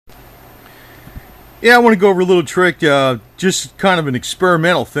Yeah, I want to go over a little trick, just kind of an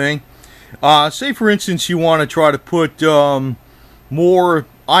experimental thing. Say, for instance, you want to try to put more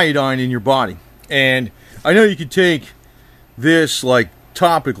iodine in your body. And I know you can take this, like,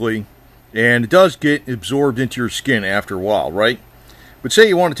 topically, and it does get absorbed into your skin after a while, right? But say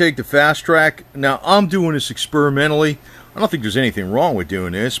you want to take the fast track. Now, I'm doing this experimentally. I don't think there's anything wrong with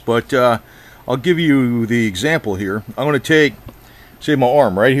doing this, but I'll give you the example here. I'm going to take, say, my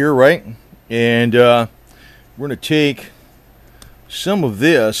arm right here, right? And we're going to take some of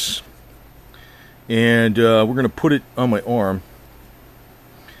this, and we're going to put it on my arm.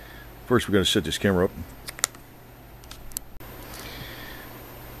 First, we're going to set this camera up.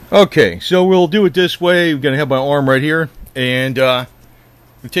 Okay, so we'll do it this way. We're going to have my arm right here, and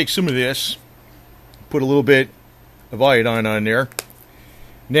we take some of this, put a little bit of iodine on there.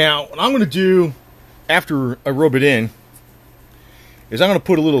 Now, what I'm going to do after I rub it in is I'm going to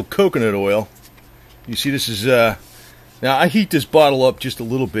put a little coconut oil. You see, this is, now I heat this bottle up just a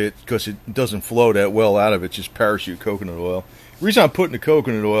little bit because it doesn't flow that well out of it, just parachute coconut oil. The reason I'm putting the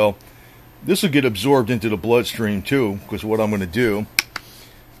coconut oil, this will get absorbed into the bloodstream too, because what I'm going to do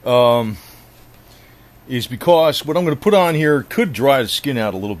is because what I'm going to put on here could dry the skin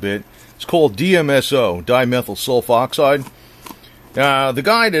out a little bit. It's called DMSO, dimethyl sulfoxide. The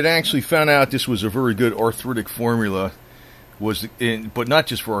guy that actually found out this was a very good arthritic formula but not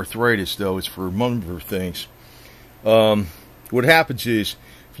just for arthritis, though. It's for a number of things. What happens is,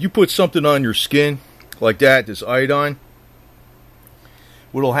 if you put something on your skin like that, this iodine,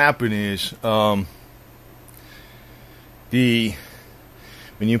 what will happen is, when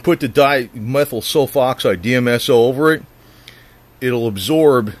you put the dimethyl sulfoxide, DMSO, over it, it'll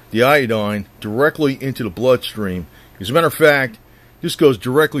absorb the iodine directly into the bloodstream. As a matter of fact, this goes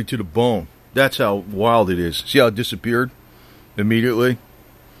directly to the bone. That's how wild it is. See how it disappeared immediately?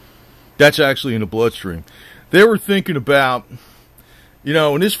 That's actually in the bloodstream. They were thinking about, you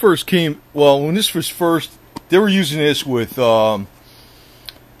know, when this first came, well, when this was first, they were using this with, in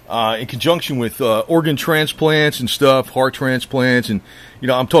conjunction with organ transplants and stuff, heart transplants, and, you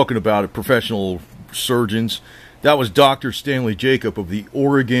know, I'm talking about professional surgeons. That was Dr. Stanley Jacob of the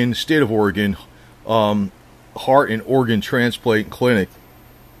state of Oregon, Heart and Organ Transplant Clinic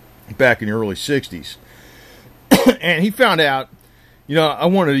back in the early 60s. And he found out, you know,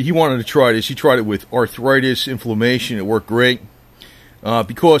 he wanted to try this. He tried it with arthritis, inflammation. It worked great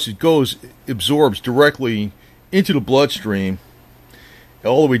because it absorbs directly into the bloodstream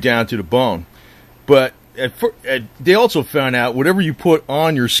all the way down to the bone. But they also found out whatever you put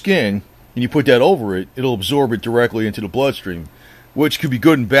on your skin and you put that over it, it'll absorb it directly into the bloodstream, which could be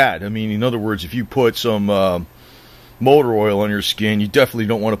good and bad. I mean, in other words, if you put some motor oil on your skin, you definitely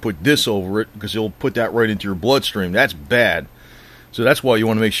don't want to put this over it because it'll put that right into your bloodstream. That's bad. So that's why you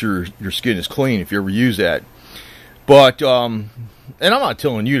want to make sure your skin is clean if you ever use that. But, and I'm not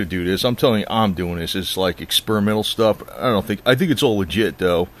telling you to do this. I'm telling you I'm doing this. It's like experimental stuff. I think it's all legit,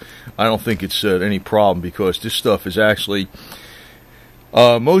 though. I don't think it's any problem because this stuff is actually,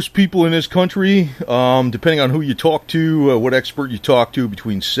 most people in this country, depending on who you talk to, what expert you talk to,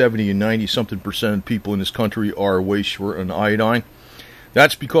 between 70 and 90-something% of people in this country are way short on iodine.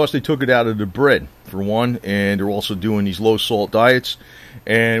 That's because they took it out of the bread, for one, and they're also doing these low-salt diets.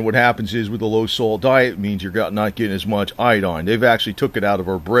 And what happens is, with a low-salt diet, it means you're not getting as much iodine. They've actually took it out of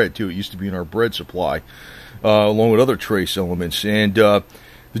our bread, too. It used to be in our bread supply, along with other trace elements. And the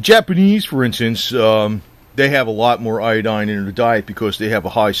Japanese, for instance, they have a lot more iodine in their diet because they have a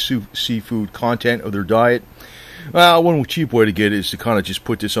high seafood content of their diet. One cheap way to get it is to kind of just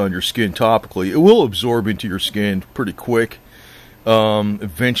put this on your skin topically. It will absorb into your skin pretty quick,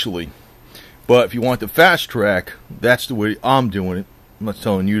 eventually. But if you want the fast track, that's the way I'm doing it. I'm not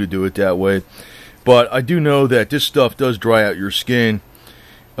telling you to do it that way. But I do know that this stuff does dry out your skin.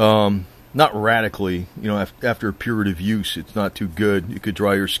 Not radically, you know, after a period of use, it's not too good. It could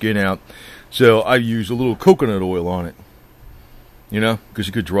dry your skin out. So I use a little coconut oil on it, you know, because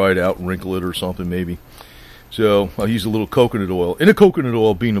you could dry it out and wrinkle it or something maybe. So I'll use a little coconut oil. And the coconut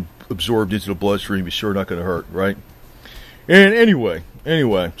oil being absorbed into the bloodstream is sure not going to hurt, right? And anyway,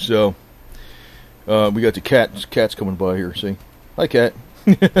 so we got the cat's coming by here, see? Hi, cat.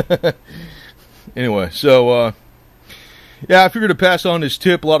 Anyway, so yeah, I figured to pass on this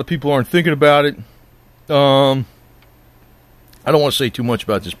tip. A lot of people aren't thinking about it. I don't want to say too much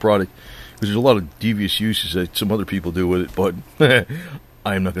about this product because there's a lot of devious uses that some other people do with it, but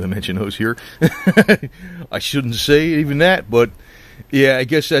I am not going to mention those here. I shouldn't say even that, but yeah, I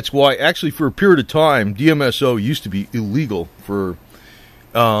guess that's why. Actually, for a period of time, DMSO used to be illegal for...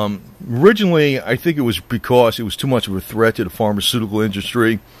 originally, I think it was because it was too much of a threat to the pharmaceutical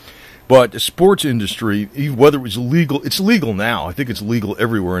industry. But the sports industry, whether it was illegal, it's legal now. I think it's legal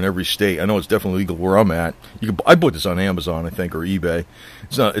everywhere in every state. I know it's definitely legal where I'm at. I bought this on Amazon, I think, or eBay.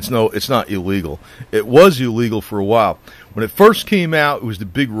 It's not illegal. It was illegal for a while. When it first came out, it was the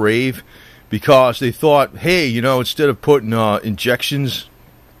big rave because they thought, hey, instead of putting injections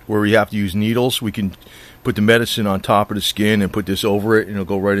where we have to use needles, we can put the medicine on top of the skin and put this over it, and it'll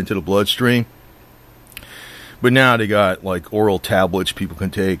go right into the bloodstream. But now they got like oral tablets people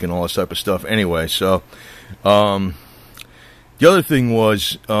can take and all this type of stuff. Anyway, so the other thing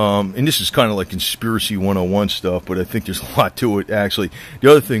was, and this is kind of like conspiracy 101 stuff, but I think there's a lot to it actually.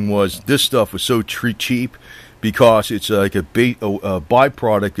 The other thing was this stuff was so cheap because it's like a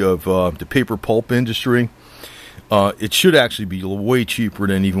byproduct of the paper pulp industry. It should actually be way cheaper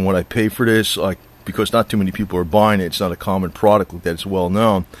than even what I pay for this, like because not too many people are buying it. It's not a common product like that. It's well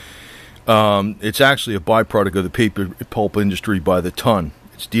known. It's actually a byproduct of the paper pulp industry by the ton.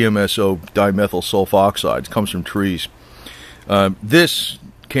 It's DMSO, dimethyl sulfoxide. It comes from trees. This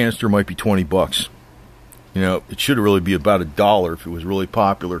canister might be $20. It should really be about $1 if it was really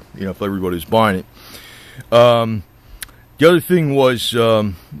popular. If everybody was buying it. The other thing was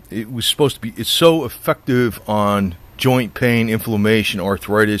it was supposed to be. It's so effective on joint pain, inflammation,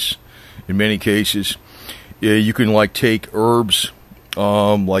 arthritis. In many cases, you can like take herbs.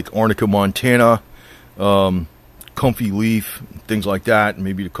 Like Arnica montana, comfy leaf, things like that, and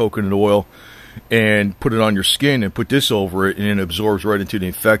maybe the coconut oil, and put it on your skin and put this over it, and it absorbs right into the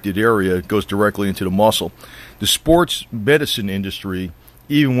infected area. It goes directly into the muscle. The sports medicine industry,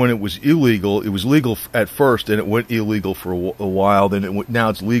 even when it was illegal, it was legal at first, then it went illegal for a while, then now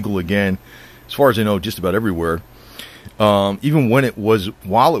it's legal again, as far as I know, just about everywhere. Even while it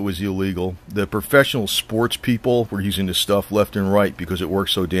was illegal, the professional sports people were using this stuff left and right because it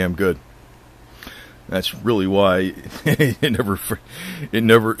works so damn good. That's really why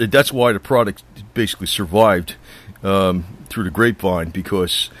that's why the product basically survived through the grapevine,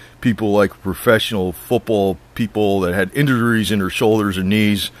 because people like professional football people that had injuries in their shoulders and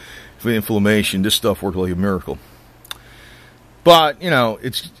knees, inflammation, this stuff worked like a miracle. But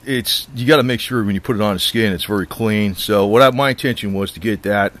it's you got to make sure when you put it on the skin, it's very clean. So my intention was to get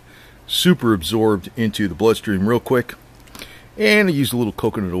that super absorbed into the bloodstream real quick, and I used a little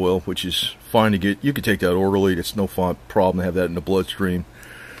coconut oil, which is fine to get. You can take that orally; it's no problem to have that in the bloodstream.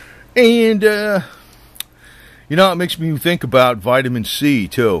 And it makes me think about vitamin C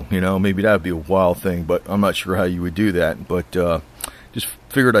too. Maybe that'd be a wild thing, but I'm not sure how you would do that. But just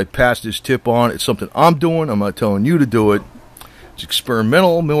figured I'd pass this tip on. It's something I'm doing. I'm not telling you to do it. It's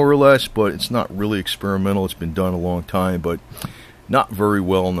experimental, more or less, but it's not really experimental. It's been done a long time, but not very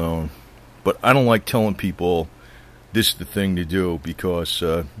well known. But I don't like telling people this is the thing to do, because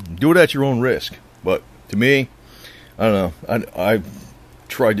do it at your own risk. But to me, I don't know. I've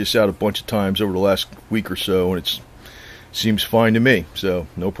tried this out a bunch of times over the last week or so, and it seems fine to me. So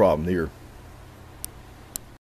no problem here.